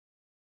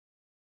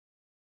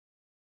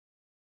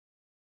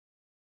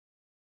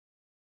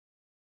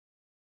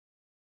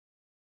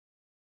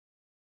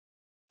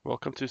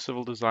Welcome to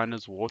Civil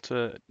Designer's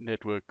Water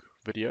Network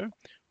video.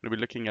 We'll be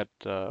looking at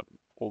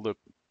all the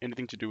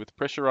anything to do with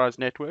pressurized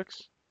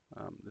networks.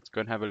 Let's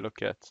go and have a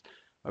look at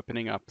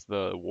opening up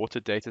the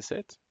water data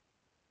set.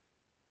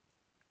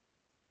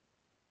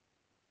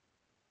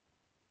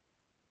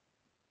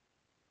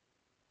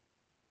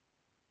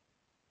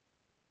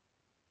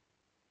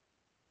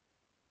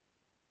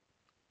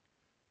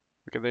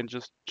 We can then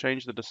just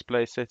change the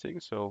display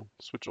settings. So I'll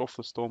switch off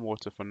the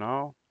stormwater for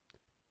now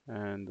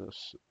and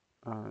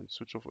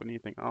switch off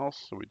anything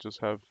else. So we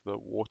just have the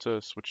water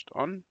switched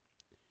on.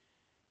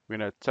 We're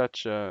going to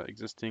attach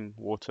existing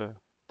water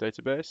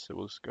database. So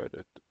we'll just go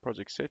to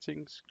project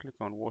settings, click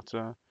on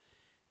water,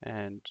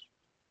 and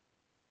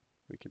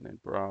we can then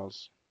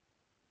browse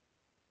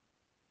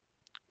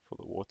for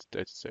the water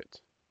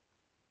dataset.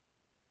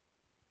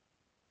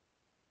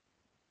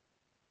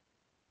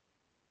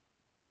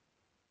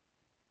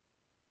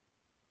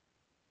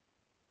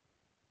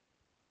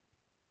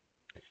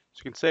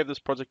 So you can save this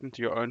project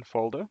into your own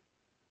folder.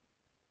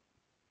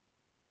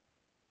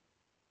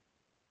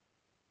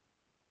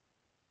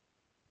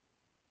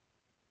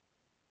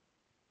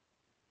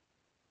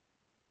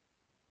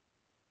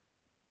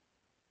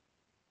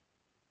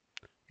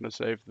 I'm going to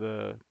save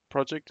the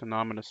project, and now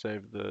I'm going to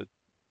save the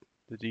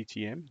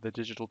DTM, the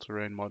digital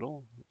terrain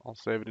model. I'll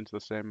save it into the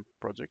same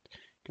project. You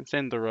can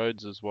send the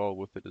roads as well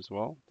with it as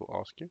well, they'll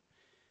ask you.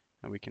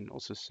 And we can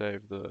also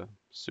save the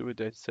sewer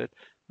dataset.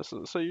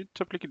 So you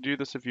typically do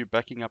this if you're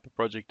backing up a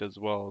project as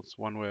well. It's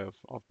one way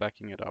of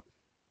backing it up.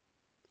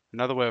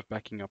 Another way of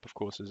backing up, of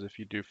course, is if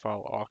you do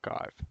file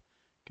archive. You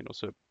can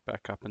also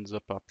back up and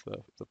zip up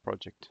the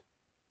project.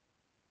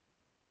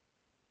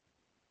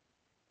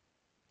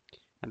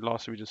 And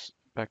lastly, we just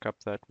back up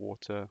that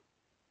water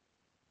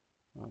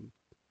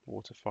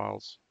water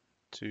files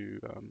to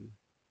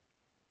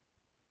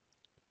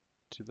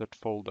that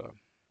folder.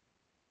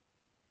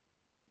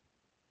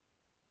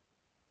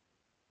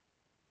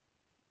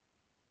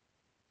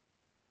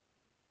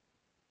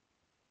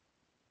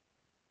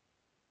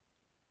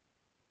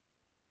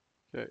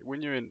 Okay,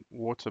 when you're in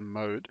water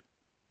mode,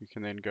 you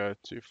can then go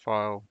to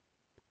File,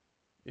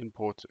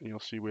 Import, and you'll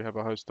see we have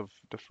a host of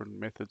different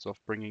methods of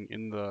bringing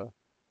in the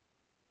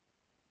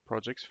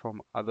projects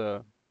from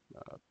other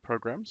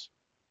programs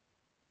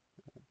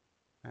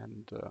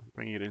and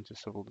bringing it into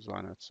Civil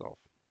Designer itself.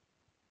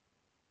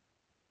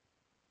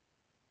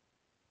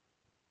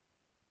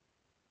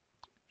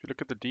 If you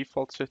look at the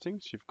default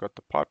settings, you've got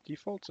the pipe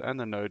defaults and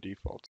the node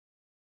defaults.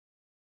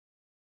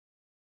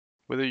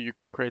 Whether you're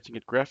creating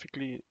it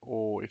graphically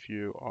or if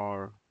you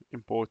are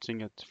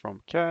importing it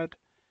from CAD,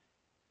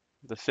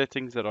 the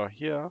settings that are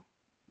here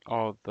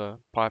are the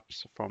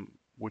pipes from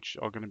which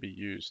are going to be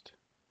used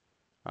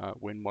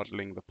when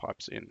modeling the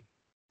pipes in.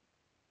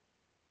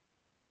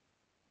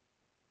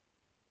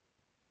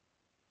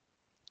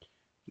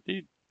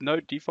 The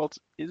node defaults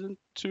isn't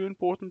too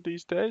important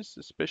these days,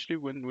 especially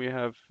when we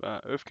have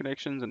earth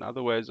connections and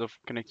other ways of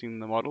connecting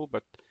the model,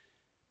 but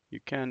you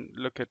can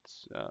look at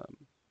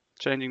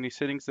changing these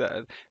settings.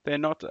 That they're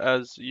not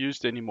as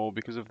used anymore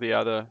because of the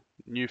other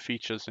new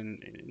features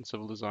in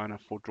Civil Designer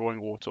for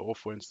drawing water, or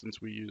for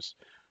instance, we use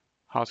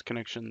house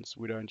connections.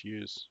 We don't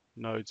use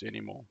nodes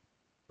anymore,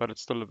 but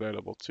it's still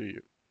available to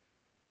you.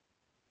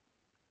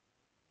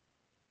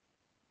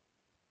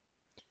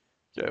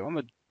 So on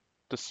the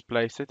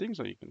display settings,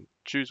 so you can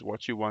choose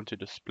what you want to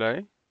display.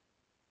 You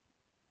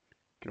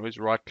can always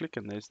right click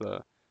and there's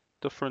the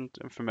different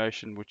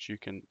information which you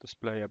can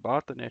display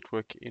about the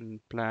network in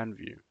plan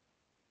view.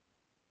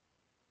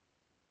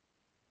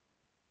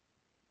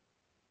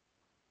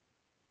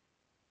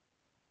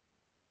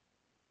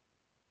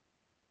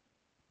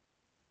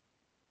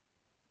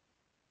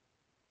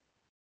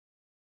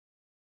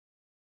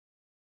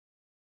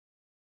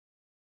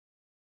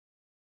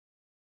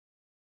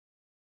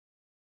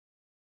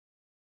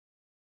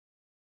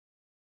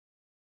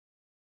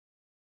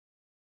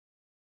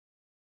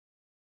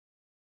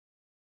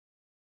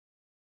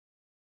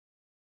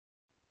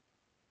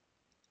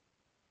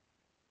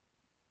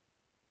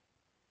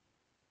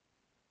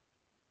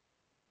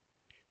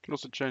 You can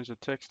also change the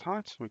text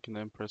height. We can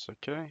then press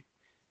OK.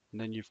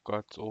 And then you've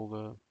got all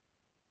the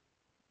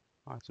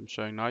items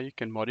showing. Now you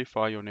can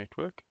modify your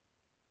network.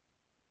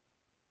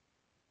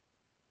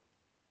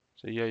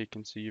 So here you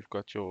can see you've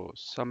got your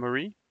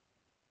summary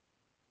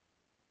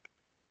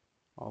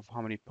of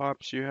how many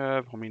pipes you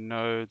have, how many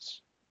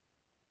nodes.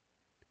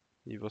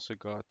 You've also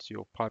got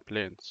your pipe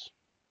lengths.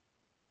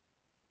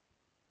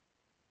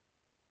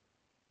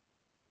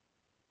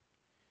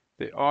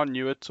 There are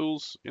newer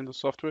tools in the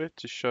software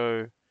to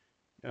show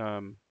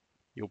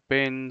your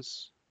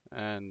bends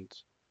and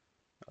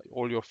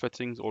all your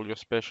fittings, all your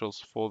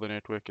specials for the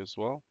network as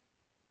well.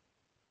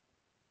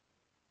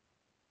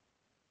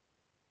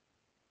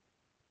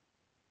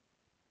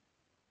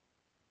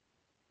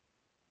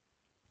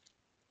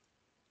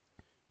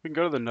 We can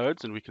go to the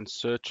nodes and we can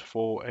search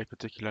for a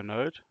particular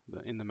node.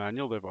 In the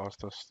manual, they've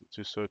asked us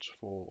to search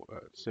for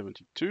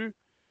 72.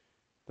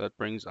 That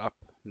brings up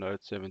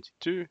node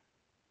 72.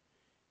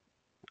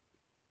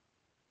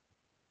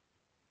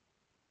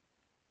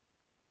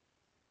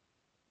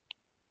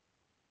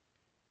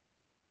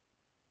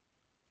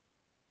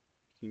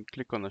 You can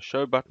click on the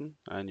show button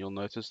and you'll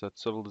notice that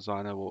Civil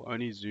Designer will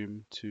only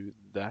zoom to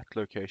that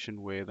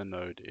location where the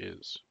node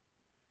is.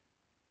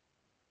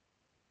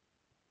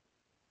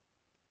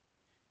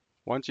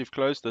 Once you've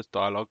closed this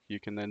dialog,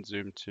 you can then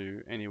zoom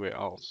to anywhere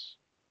else.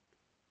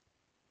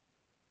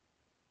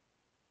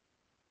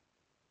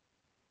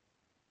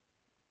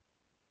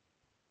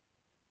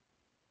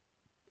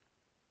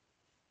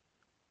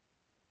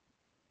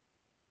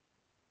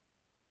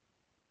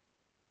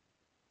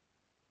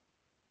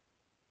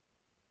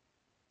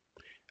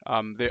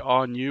 There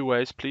are new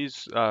ways.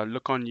 Please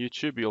look on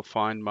YouTube. You'll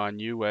find my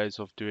new ways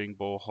of doing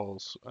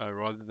boreholes.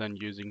 Rather than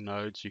using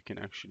nodes, you can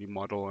actually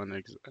model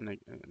an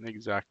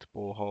exact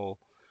borehole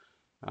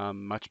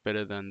much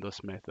better than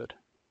this method.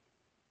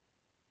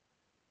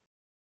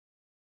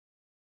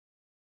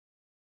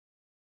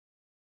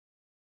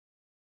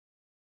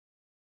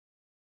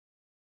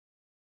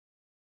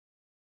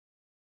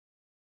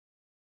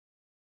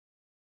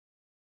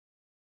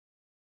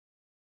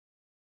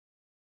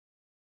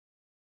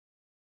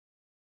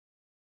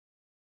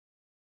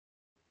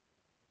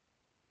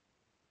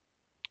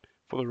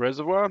 For the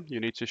reservoir, you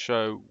need to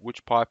show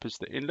which pipe is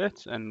the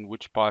inlet and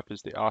which pipe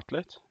is the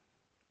outlet.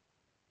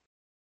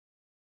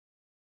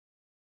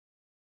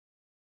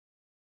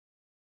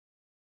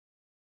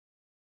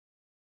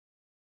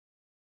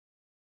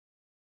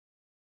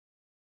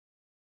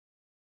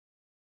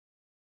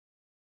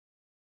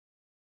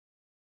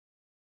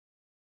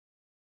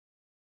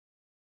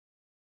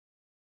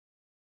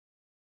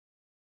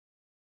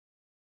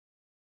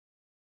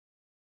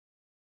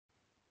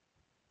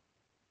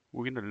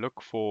 We're going to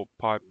look for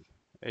pipe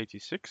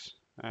 86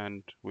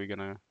 and we're going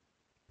to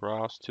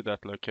browse to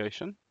that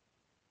location.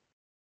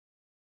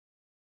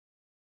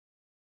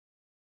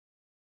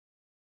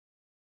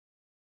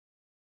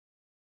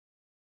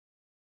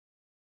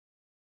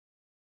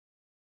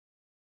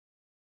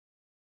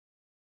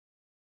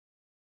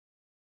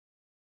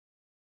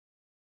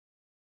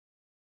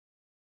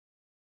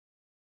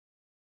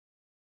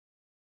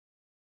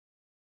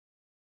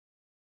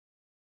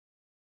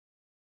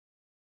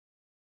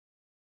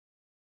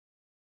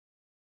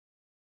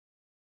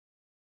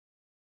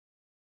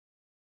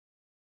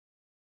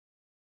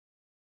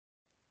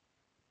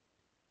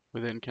 We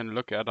then can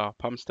look at our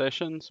pump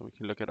stations. We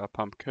can look at our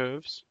pump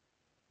curves.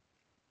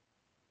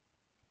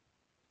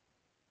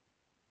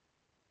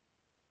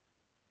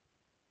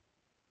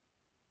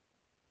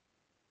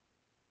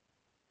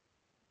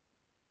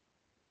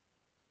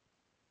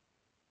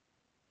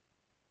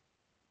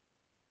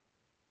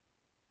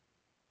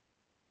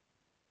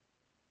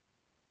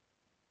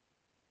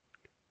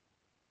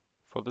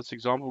 For this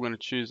example, we're going to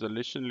choose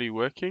initially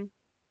working.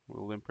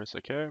 We'll then press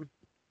OK.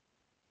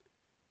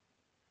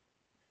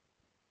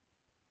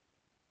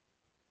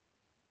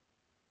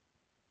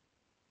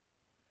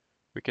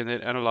 We can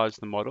then analyze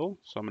the model.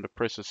 So I'm going to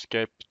press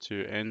escape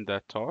to end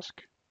that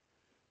task.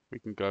 We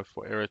can go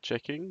for error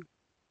checking.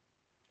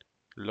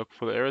 Look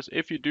for the errors.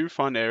 If you do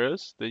find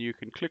errors, then you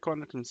can click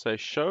on it and say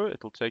show.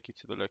 It'll take you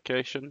to the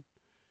location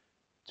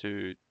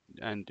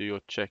and do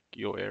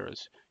your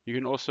errors. You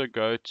can also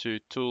go to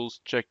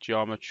tools, check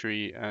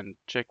geometry, and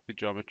check the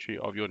geometry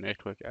of your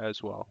network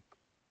as well.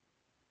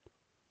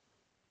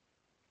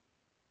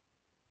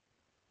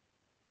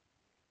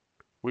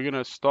 We're going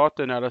to start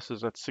the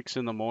analysis at 6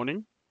 in the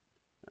morning.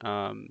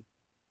 And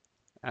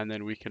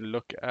then we can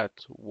look at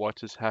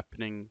what is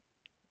happening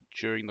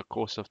during the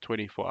course of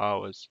 24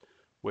 hours,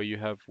 where you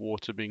have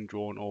water being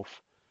drawn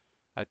off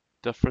at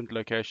different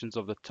locations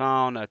of the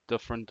town, at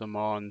different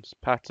demands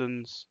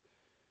patterns.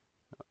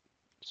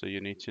 So you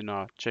need to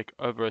now check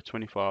over a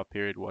 24-hour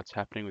period what's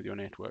happening with your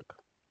network.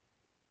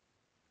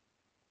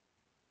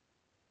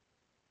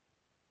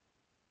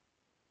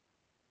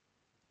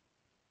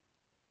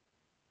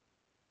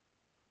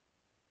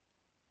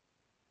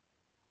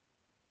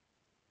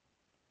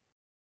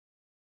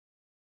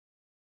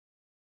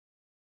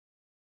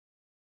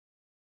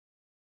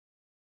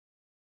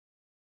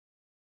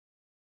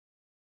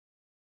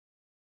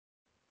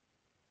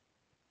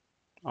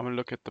 I'm going to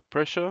look at the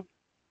pressure,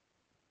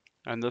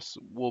 and this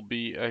will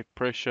be a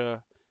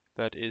pressure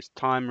that is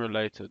time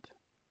related.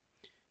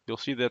 You'll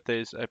see that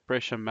there's a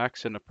pressure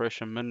max and a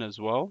pressure min as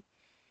well,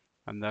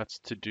 and that's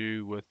to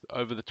do with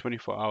over the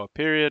 24-hour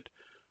period,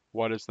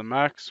 what is the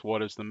max,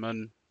 what is the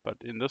min. But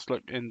in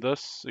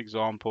this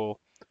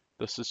example,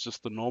 this is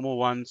just the normal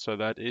one, so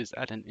that is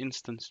at an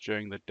instance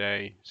during the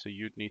day. So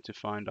you'd need to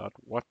find out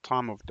what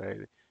time of day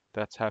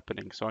that's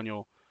happening. So on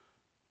your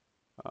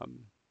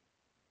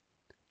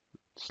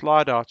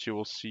slide out, you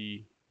will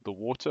see the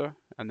water,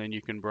 and then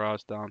you can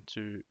browse down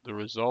to the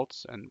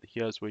results, and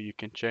here's where you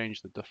can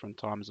change the different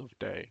times of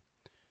day.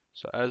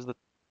 So as the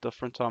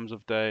different times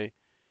of day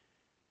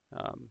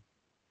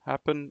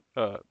happen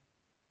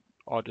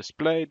are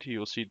displayed,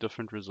 you'll see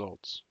different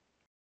results.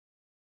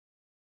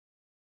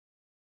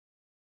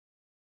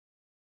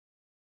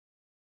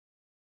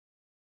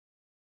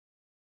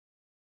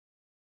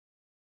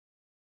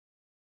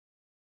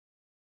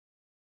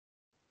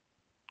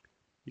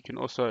 You can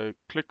also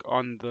click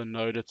on the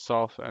node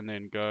itself and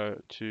then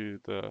go to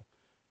the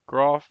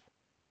graph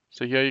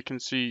So here you can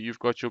see you've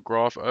got your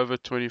graph over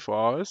 24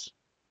 hours.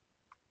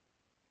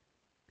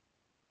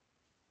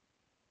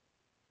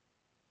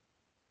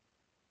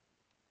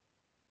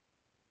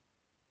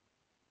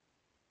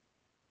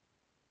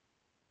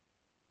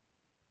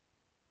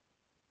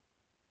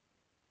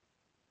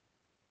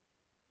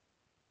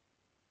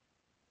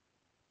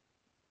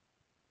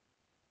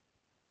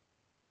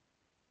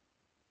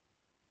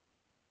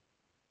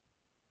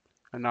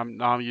 And I'm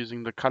now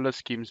using the color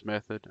schemes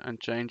method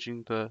and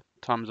changing the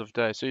times of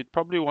day. So you'd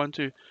probably want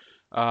to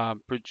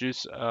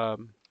produce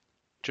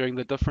during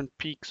the different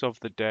peaks of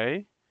the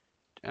day,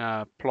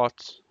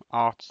 plot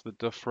out the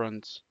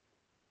different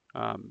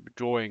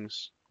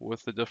drawings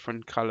with the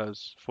different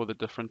colors for the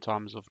different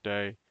times of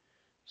day,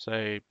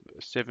 say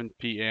 7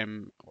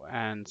 p.m.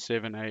 and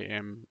 7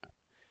 a.m.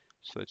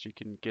 so that you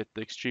can get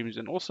the extremes.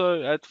 And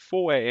also at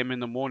 4 a.m. in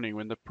the morning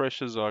when the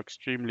pressures are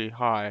extremely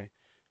high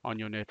on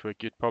your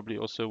network, you'd probably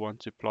also want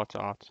to plot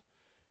out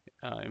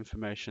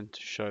information to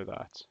show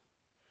that.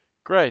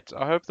 Great.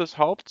 I hope this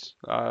helped.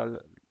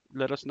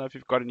 Let us know if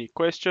you've got any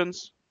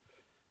questions.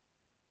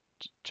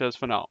 Cheers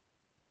for now.